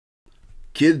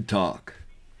Kid Talk.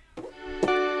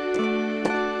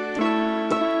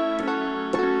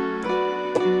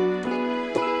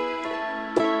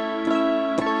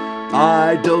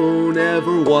 I don't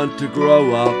ever want to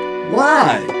grow up.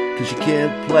 Why? 'Cause you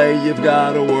can't play, you've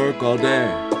gotta work all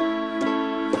day.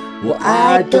 Well,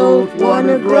 I don't want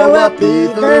to grow up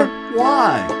either.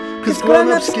 Why? 'Cause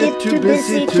grown-ups get too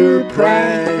busy to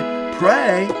pray.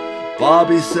 Pray?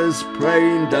 Bobby says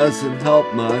praying doesn't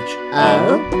help much.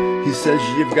 Oh? He says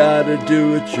you've gotta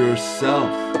do it yourself.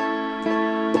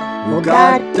 Well,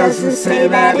 God doesn't say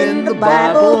that in the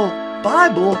Bible.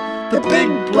 Bible? The big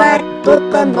black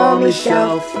book on Mommy's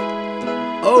shelf.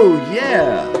 Oh,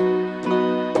 yeah.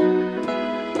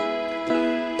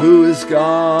 Who is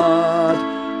God?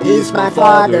 He's my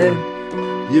father.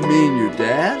 You mean your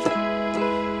dad?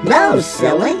 No,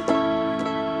 silly.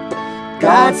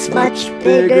 God's much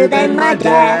bigger than my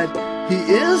dad. He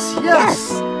is?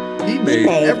 Yes. He made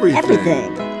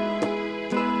everything.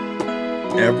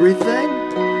 Everything?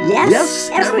 Yes,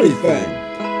 everything.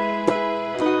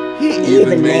 He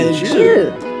even made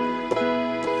you.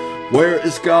 Where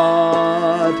is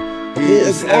God? He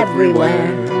is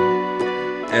everywhere.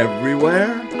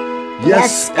 Everywhere?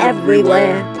 Yes,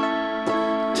 everywhere.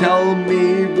 Tell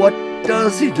me, what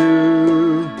does he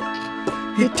do?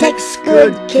 He takes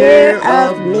good care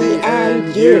of me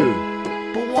and you.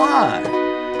 But why?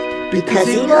 Because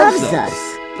he loves us.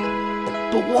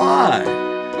 But why?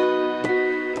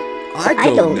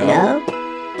 I don't know.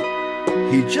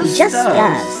 He just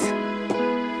does.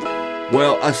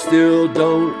 Well, I still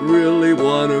don't really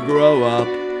want to grow up.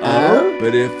 Oh?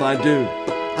 But if I do,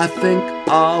 I think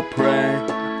I'll pray.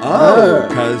 Oh.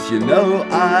 'Cause you know,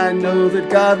 I know that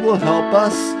God will help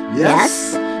us.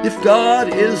 Yes? If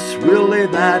God is really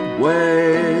that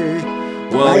way.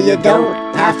 Well, you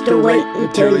don't have to wait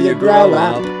until you grow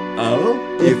up. Oh?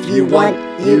 If you want,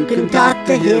 you can talk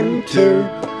to him too.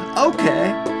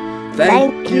 Okay.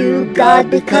 Thank you, God,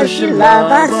 because you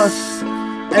love us,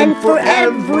 and for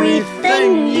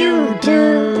everything you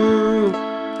do.